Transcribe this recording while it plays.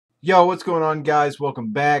Yo, what's going on, guys?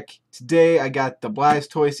 Welcome back. Today I got the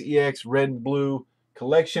Blastoise EX Red and Blue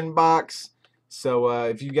Collection Box. So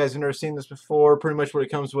if you guys have never seen this before, pretty much what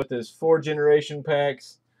it comes with is 4 generation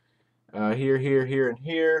packs. Here, and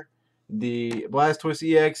here. The Blastoise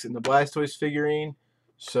EX and the Blastoise Figurine.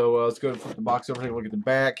 So let's go flip the box over and look at the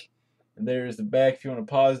back. And there's the back. If you want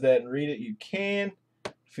to pause that and read it, you can.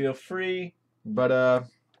 Feel free. But I'm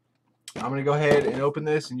going to go ahead and open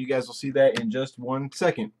this, and you guys will see that in just 1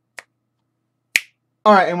 second.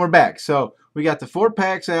 Alright, and we're back. So, we got the 4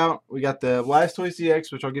 packs out. We got the Blastoise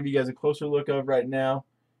EX, which I'll give you guys a closer look of right now.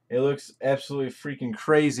 It looks absolutely freaking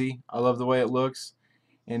crazy. I love the way it looks.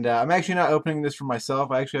 And I'm actually not opening this for myself.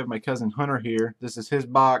 I actually have my cousin Hunter here. This is his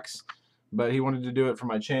box, but he wanted to do it for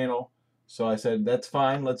my channel. So I said, that's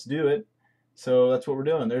fine, let's do it. So that's what we're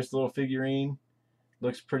doing. There's the little figurine.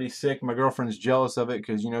 Looks pretty sick. My girlfriend's jealous of it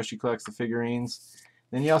because, you know, she collects the figurines.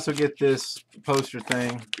 Then you also get this poster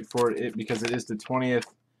thing for it because it is the 20th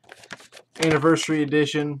anniversary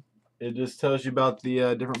edition. It just tells you about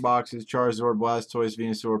the different boxes: Charizard, Blastoise,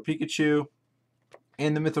 Venusaur, Pikachu,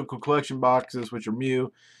 and the Mythical Collection Boxes, which are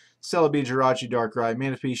Mew, Celebi, Jirachi, Darkrai,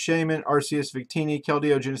 Manaphy, Shaymin, Arceus, Victini,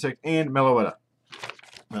 Keldeo, Genesect, and Meloetta.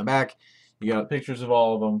 On the back, you got pictures of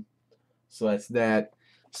all of them. So that's that.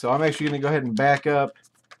 So I'm actually going to go ahead and back up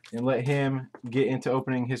and let him get into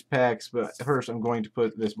opening his packs, but first I'm going to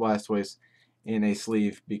put this Blastoise in a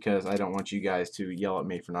sleeve because I don't want you guys to yell at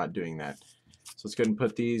me for not doing that. So let's go ahead and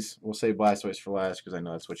put these. We'll save Blastoise for last because I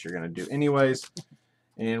know that's what you're going to do anyways.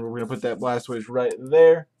 And we're going to put that Blastoise right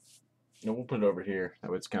there. And we'll put it over here.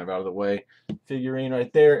 That way it's kind of out of the way. Figurine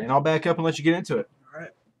right there, and I'll back up and let you get into it. All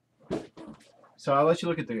right. So I'll let you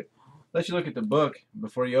look at the book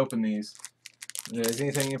before you open these. Is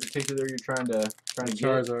anything in particular you're trying to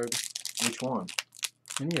Charizard. Get? Which one?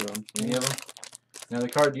 Any of them. Any of them? Now the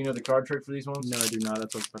card. Do you know the card trick for these ones? No, I do not.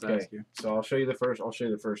 That's what I was about to ask you. So I'll show you the first. I'll show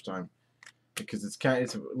you the first time because it's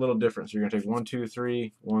a little different. So you're gonna take 1, 2,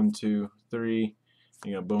 3, 1, 2, 3.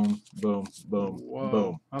 You know, boom, boom, boom,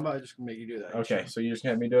 boom. How about I just make you do that? Okay, so you're just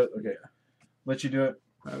gonna have me do it. Okay, let you do it.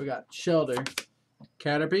 All right, we got Shelter,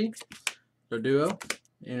 Caterpie, Doduo,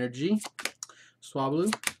 Energy,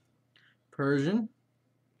 Swablu, Persian.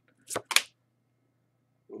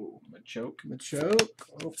 Ooh, Machoke.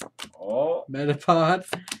 Oh. Metapod.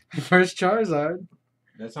 First Charizard.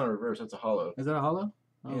 That's not a reverse. That's a hollow. Is that a hollow?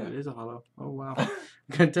 Oh, yeah. It is a hollow. Oh, wow.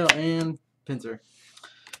 Couldn't tell. And Pinsir.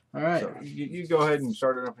 All right. So you go ahead and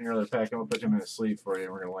start it up in your other pack. I'm going to put him in a sleeve for you,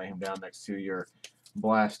 and we're going to lay him down next to your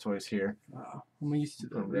Blastoise here. Wow. I'm used to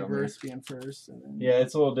the reverse being first. And then... Yeah,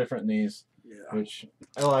 it's a little different in these. Yeah. Which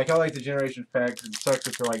I like. I like the generation packs. It sucks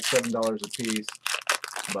that they're like $7 a piece,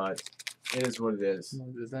 but it is what it is. You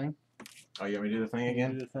want to do the thing? Oh, you want me to do the thing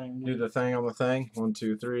again? Do the thing. Do the thing on the thing. 1,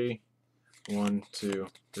 2, 3. 1, 2,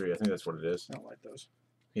 3. I think that's what it is. I don't like those.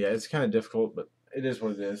 Yeah, it's kind of difficult, but it is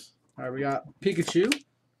what it is. All right, we got Pikachu,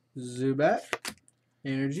 Zubat,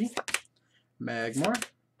 Energy, Magmar,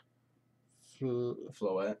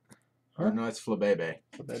 Floette. Huh? No, it's Flabebe.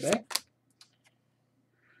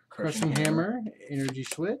 Crushing Hammer, Energy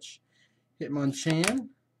Switch, Hitmonchan,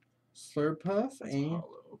 Slurpuff, and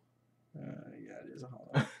yeah, it is a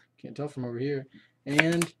hollow. Can't tell from over here.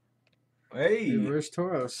 And hey, Reverse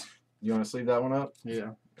Tauros. You want to sleeve that one up? Yeah.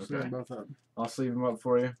 Okay. Sleeve them both up. I'll sleeve them up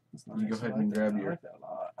for you. Nice. You go ahead and grab your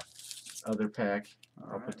other pack.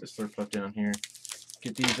 I'll put the Slurpuff down here.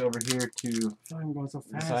 Get these over here to I'm going so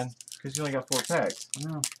fast. inside because you only got 4 packs. I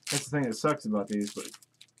know. That's the thing that sucks about these, but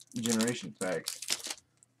generation packs.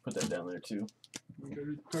 Put that down there too.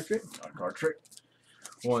 Card trick. Card trick.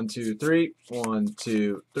 1, 2, 3. 1,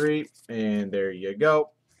 2, 3, and there you go.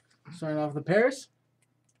 Starting off the pairs.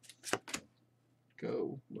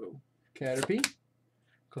 Go. Whoa. Caterpie.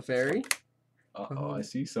 Clefairy. Uh-oh, I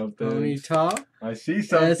see something. Ponyta. I see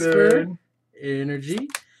something. Esper. Energy.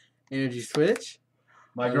 Energy Switch.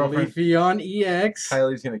 My girlfriend. Leafeon EX.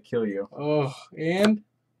 Kylie's gonna kill you. Oh, and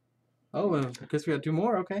I guess we got 2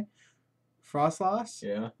 more. Okay. Frostlass.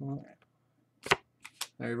 Yeah.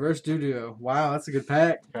 Reverse Doduo. Wow, that's a good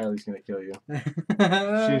pack. Kylie's gonna kill you.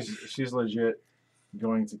 she's legit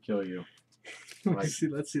going to kill you. Like,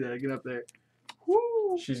 let's see that. Get up there.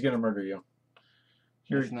 Woo. She's gonna murder you.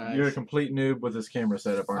 You're nice. You're a complete noob with this camera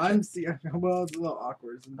setup, aren't you? Well, it's a little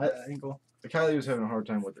awkward in that angle. Kylie was having a hard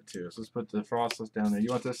time with it too. So let's put the Frostless down there. You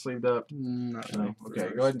want this sleeved up? Not no. Okay,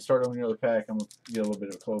 go ahead and start on the other pack. I'm gonna get a little bit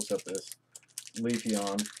of a close up of this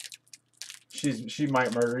Leafeon. She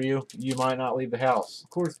might murder you. You might not leave the house.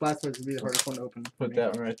 Of course, Blastoise would be the hardest one to open. Put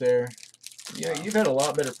that one right there. Yeah, you've had a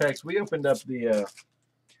lot better packs. We opened up the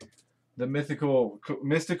Mythical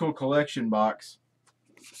Collection Box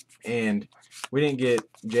and we didn't get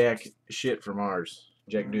jack shit from ours.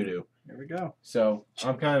 Jack doo-doo. There we go. So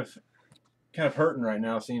I'm kind of hurting right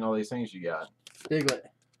now seeing all these things you got. Diglett,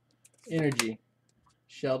 Energy,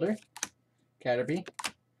 Shelter, Caterpie,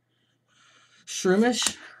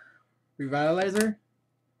 Shroomish, Revitalizer,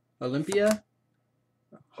 Olympia,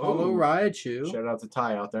 Hollow Raichu. Shout out to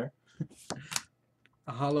Ty out there.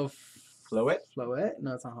 A Hollow Floette.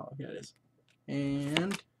 No, it's not Hollow. Yeah, it is.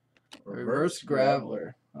 And Reverse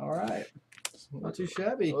Graveler. All right. Not too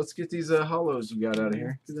shabby. Let's get these hollows you got out of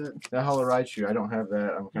here. That Hollow Raichu, I don't have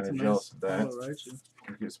that. I'm kind of jealous of that.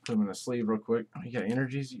 Let's put them in a sleeve real quick. Oh, you got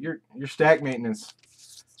energies. Your stack maintenance.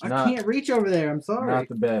 I can't reach over there. I'm sorry. Not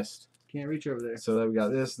the best. Can't reach over there. So then we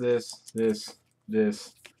got this, and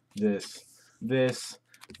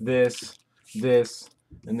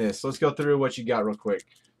this. Let's go through what you got real quick.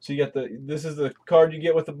 So you got this is the card you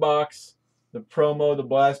get with the box, the promo, the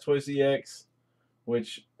Blastoise EX,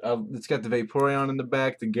 which it's got the Vaporeon in the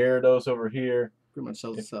back, the Gyarados over here. Pretty much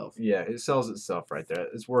sells itself. Yeah, it sells itself right there.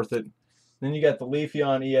 It's worth it. Then you got the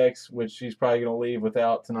Leafeon EX, which she's probably going to leave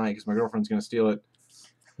without tonight because my girlfriend's going to steal it.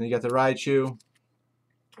 Then you got the Raichu,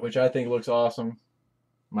 which I think looks awesome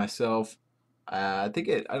myself. I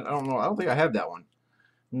don't know. I don't think I have that one.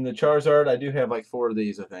 And the Charizard, I do have like 4 of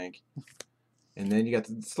these, I think. And then you got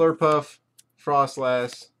the Slurpuff,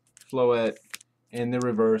 Frostlass, Floette, and the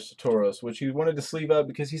reverse Tauros, which he wanted to sleeve up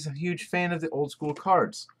because he's a huge fan of the old school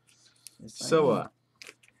cards. So,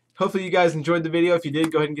 hopefully you guys enjoyed the video. If you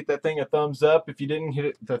did, go ahead and get that thing a thumbs up. If you didn't,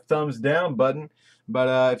 hit the thumbs down button.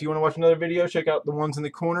 But if you want to watch another video, check out the ones in the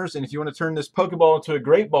corners. And if you want to turn this Pokeball into a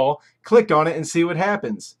great ball, click on it and see what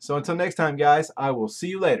happens. So until next time, guys, I will see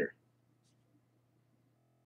you later.